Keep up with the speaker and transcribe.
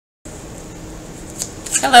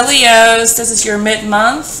Hello Leos, this is your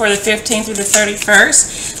mid-month for the 15th through the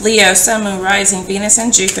 31st. Leo, Sun, Moon, Rising, Venus,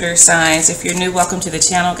 and Jupiter signs. If you're new, welcome to the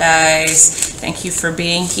channel, guys. Thank you for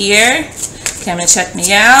being here. Come and check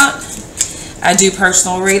me out. I do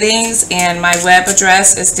personal readings, and my web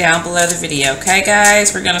address is down below the video. Okay,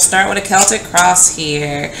 guys? We're going to start with a Celtic cross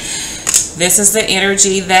here. This is the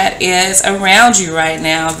energy that is around you right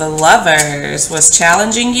now. The Lovers. What's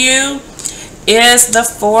challenging you is the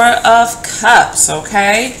Four of Cups,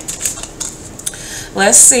 okay?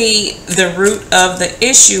 Let's see the root of the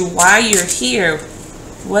issue, why you're here.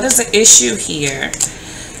 What is the issue here?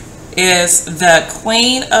 Is the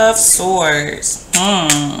Queen of Swords.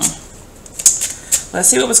 Let's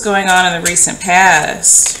see what was going on in the recent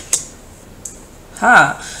past.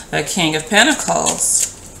 The King of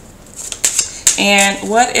Pentacles. And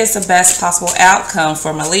what is the best possible outcome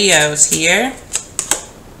for my Leos here?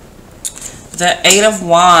 The Eight of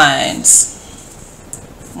Wands.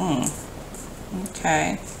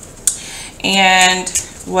 Okay. And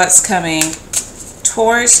what's coming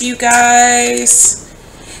towards you guys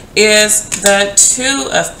is the Two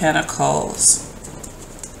of Pentacles.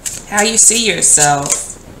 How you see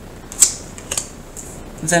yourself.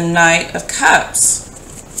 The Knight of Cups.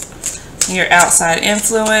 Your outside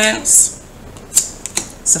influence.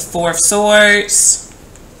 It's the Four of Swords.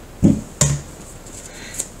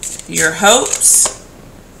 Your hopes.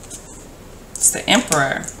 It's the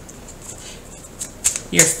Emperor.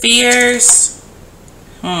 Your fears.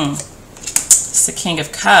 It's the King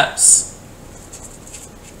of Cups.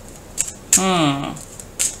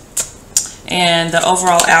 And the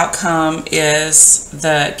overall outcome is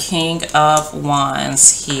the King of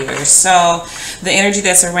Wands here. So the energy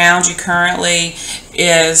that's around you currently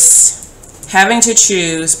is having to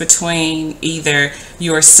choose between either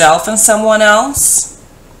yourself and someone else,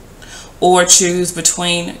 or choose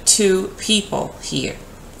between two people here,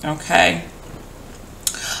 okay?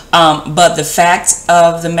 But the fact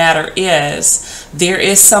of the matter is, there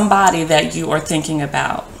is somebody that you are thinking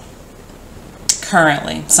about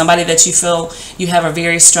currently. Somebody that you feel you have a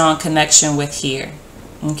very strong connection with here,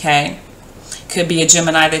 okay? Could be a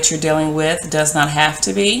Gemini that you're dealing with, does not have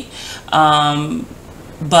to be.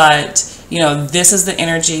 But, you know, this is the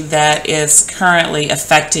energy that is currently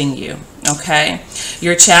affecting you, okay?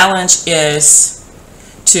 Your challenge is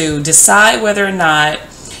to decide whether or not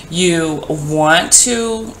you want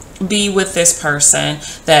to be with this person,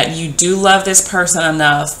 that you do love this person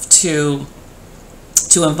enough to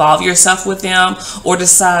involve yourself with them, or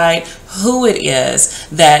decide who it is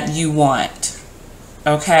that you want,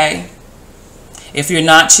 okay? If you're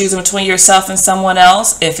not choosing between yourself and someone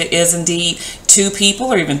else, if it is indeed two people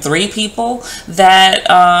or even three people that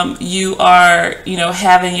you are,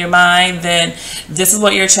 have in your mind, then this is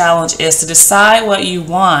what your challenge is, to decide what you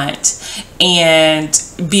want and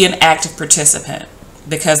be an active participant.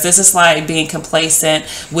 Because this is like being complacent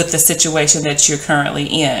with the situation that you're currently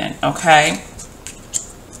in, okay?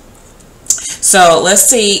 So let's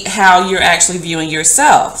see how you're actually viewing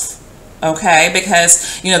yourself. Okay,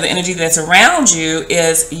 because, the energy that's around you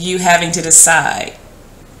is you having to decide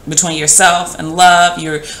between yourself and love,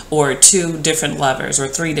 or two different lovers, or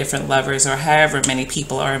three different lovers, or however many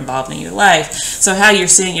people are involved in your life. So how you're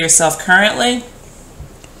seeing yourself currently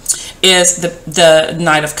is the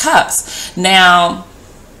Knight of Cups. Now,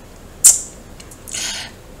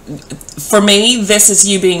 for me, this is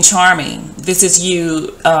you being charming. This is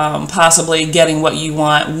you possibly getting what you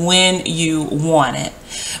want when you want it,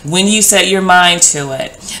 when you set your mind to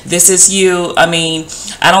it. This is you.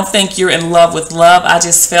 I don't think you're in love with love. I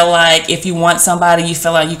just feel like if you want somebody, you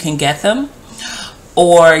feel like you can get them,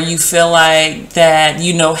 or you feel like that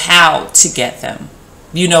you know how to get them.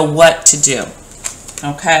 You know what to do.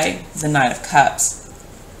 Okay? The Knight of Cups.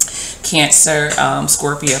 Cancer,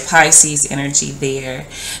 Scorpio, Pisces energy there.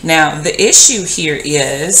 Now, the issue here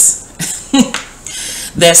is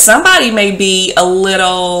that somebody may be a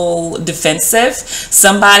little defensive.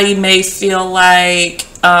 Somebody may feel like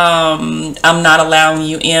I'm not allowing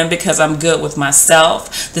you in because I'm good with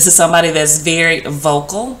myself. This is somebody that's very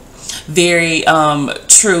vocal, very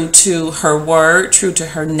true to her word, true to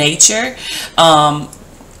her nature.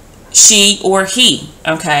 She or he,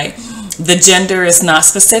 okay? The gender is not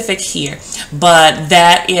specific here, but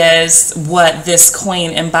that is what this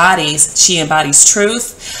queen embodies. She embodies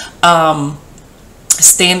truth,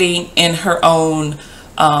 standing in her own,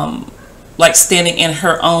 standing in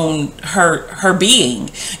her being.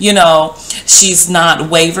 She's not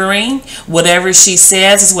wavering. Whatever she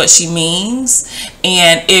says is what she means.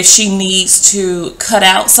 And if she needs to cut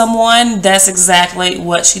out someone, that's exactly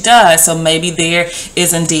what she does. So maybe there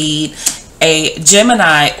is indeed a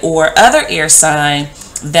Gemini or other air sign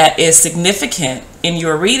that is significant in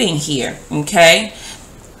your reading here, okay?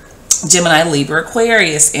 Gemini, Libra,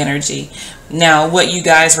 Aquarius energy. Now, what you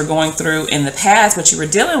guys were going through in the past, what you were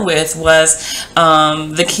dealing with was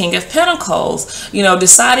the King of Pentacles. You know,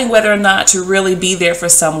 deciding whether or not to really be there for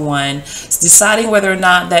someone, deciding whether or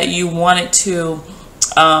not that you wanted to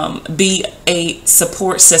be a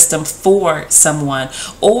support system for someone,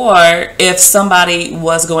 or if somebody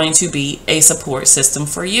was going to be a support system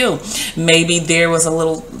for you. Maybe there was a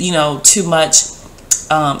little, you know, too much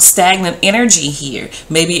stagnant energy here.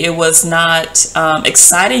 Maybe it was not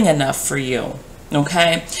exciting enough for you.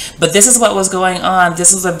 Okay, but this is what was going on.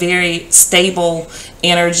 This was a very stable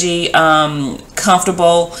energy,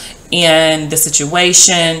 comfortable in the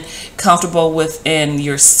situation, comfortable within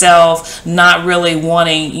yourself, not really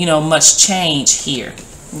wanting, you know, much change here.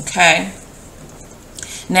 Okay,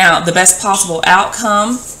 now the best possible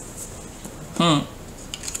outcome,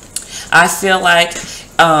 I feel like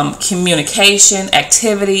communication,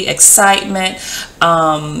 activity, excitement,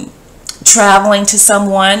 traveling to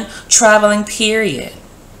someone, traveling period,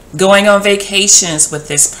 going on vacations with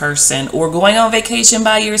this person, or going on vacation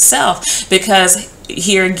by yourself, because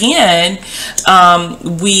here again,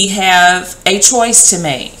 we have a choice to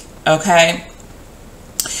make. Okay,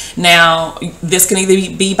 now this can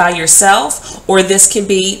either be by yourself, or this could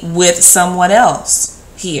be with someone else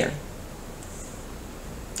here.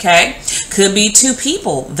 Okay, could be two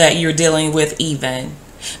people that you're dealing with even.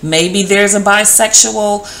 Maybe there's a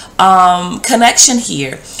bisexual connection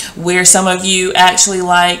here, where some of you actually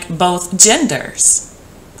like both genders.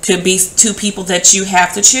 Could be two people that you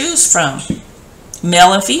have to choose from,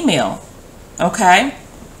 male and female. Okay,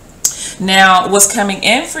 now what's coming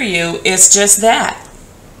in for you is just that.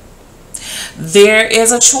 There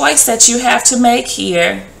is a choice that you have to make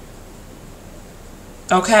here.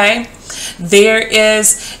 Okay, there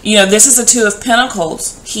is, you know, this is a Two of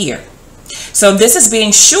Pentacles here. So this is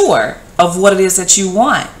being sure of what it is that you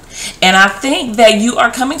want. And I think that you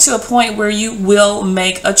are coming to a point where you will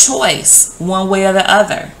make a choice one way or the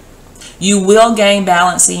other. You will gain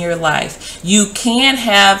balance in your life. You can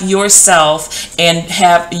have yourself and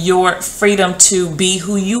have your freedom to be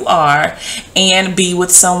who you are and be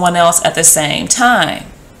with someone else at the same time.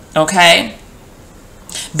 Okay?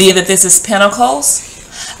 Be it that this is Pentacles,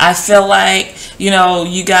 I feel like, you know,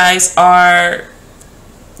 you guys are,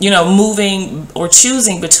 you know, moving or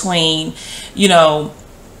choosing between, you know,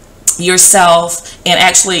 yourself and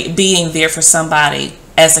actually being there for somebody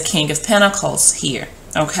as the King of Pentacles here.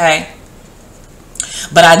 Okay,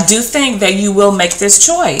 but I do think that you will make this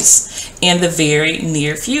choice in the very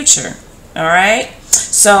near future. All right,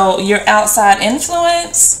 so your outside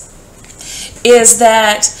influence is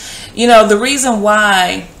that, you know, the reason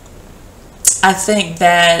why I think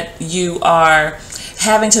that you are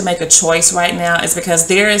having to make a choice right now is because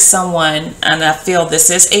there is someone, and I feel this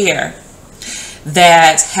is air,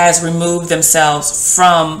 that has removed themselves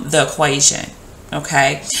from the equation.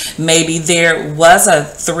 Okay, maybe there was a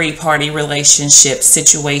three-party relationship,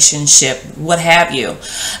 situationship, what have you,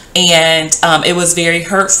 and it was very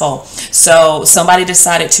hurtful. So somebody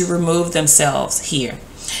decided to remove themselves here.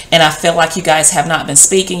 And I feel like you guys have not been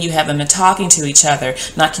speaking, you haven't been talking to each other,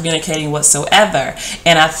 not communicating whatsoever.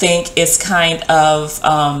 And I think it's kind of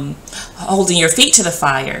holding your feet to the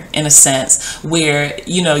fire in a sense, where,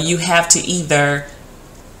 you know, you have to either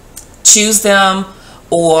choose them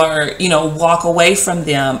or, you know, walk away from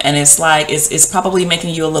them. And it's like, it's probably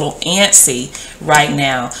making you a little antsy right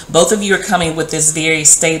now. Both of you are coming with this very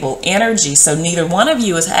stable energy, so neither one of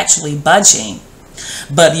you is actually budging.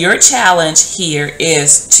 But your challenge here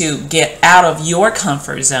is to get out of your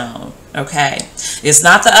comfort zone. Okay, it's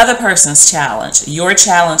not the other person's challenge. Your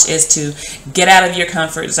challenge is to get out of your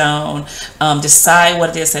comfort zone, decide what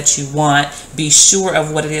it is that you want, be sure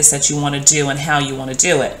of what it is that you want to do and how you want to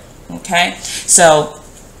do it. Okay, so,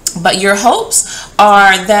 but your hopes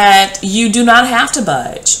are that you do not have to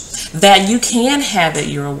budge, that you can have it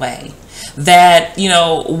your way, that, you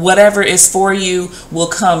know, whatever is for you will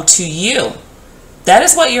come to you. That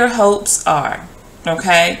is what your hopes are.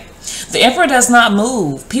 Okay, the Emperor does not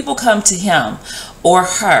move. People come to him or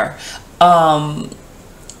her.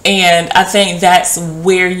 And I think that's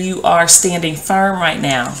where you are standing firm right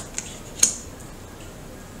now.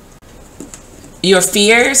 Your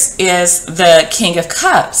fears is the King of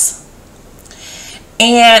Cups.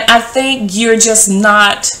 And I think you're just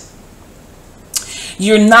not,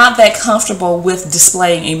 you're not that comfortable with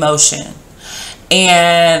displaying emotion.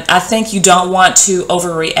 And I think you don't want to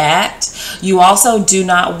overreact. You also do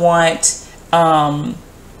not want,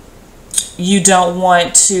 you don't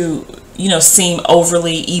want to, you know, seem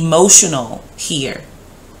overly emotional here.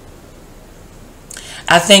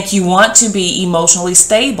 I think you want to be emotionally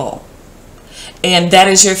stable. And that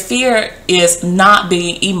is your fear, is not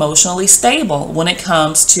being emotionally stable when it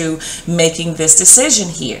comes to making this decision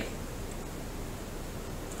here.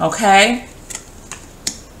 Okay?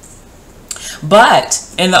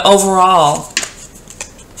 But in the overall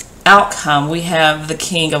outcome, we have the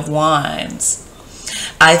King of Wands.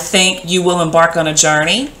 I think you will embark on a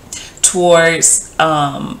journey towards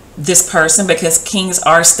this person, because kings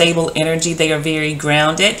are stable energy. They are very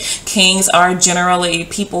grounded. Kings are generally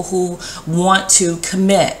people who want to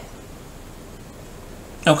commit.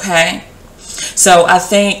 Okay? So I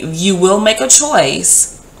think you will make a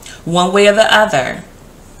choice, one way or the other,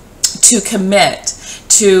 to commit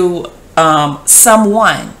to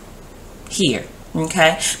someone here.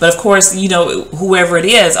 Okay, but of course, you know, whoever it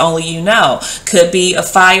is, only you know. Could be a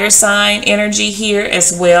fire sign energy here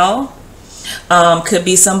as well. Could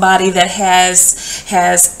be somebody that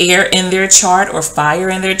has air in their chart or fire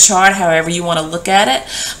in their chart, however you want to look at it.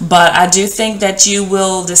 But I do think that you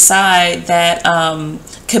will decide that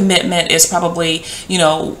commitment is probably, you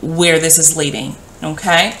know, where this is leading.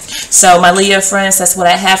 Okay, so my Leo friends, that's what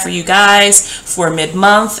I have for you guys for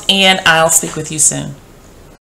mid-month, and I'll speak with you soon.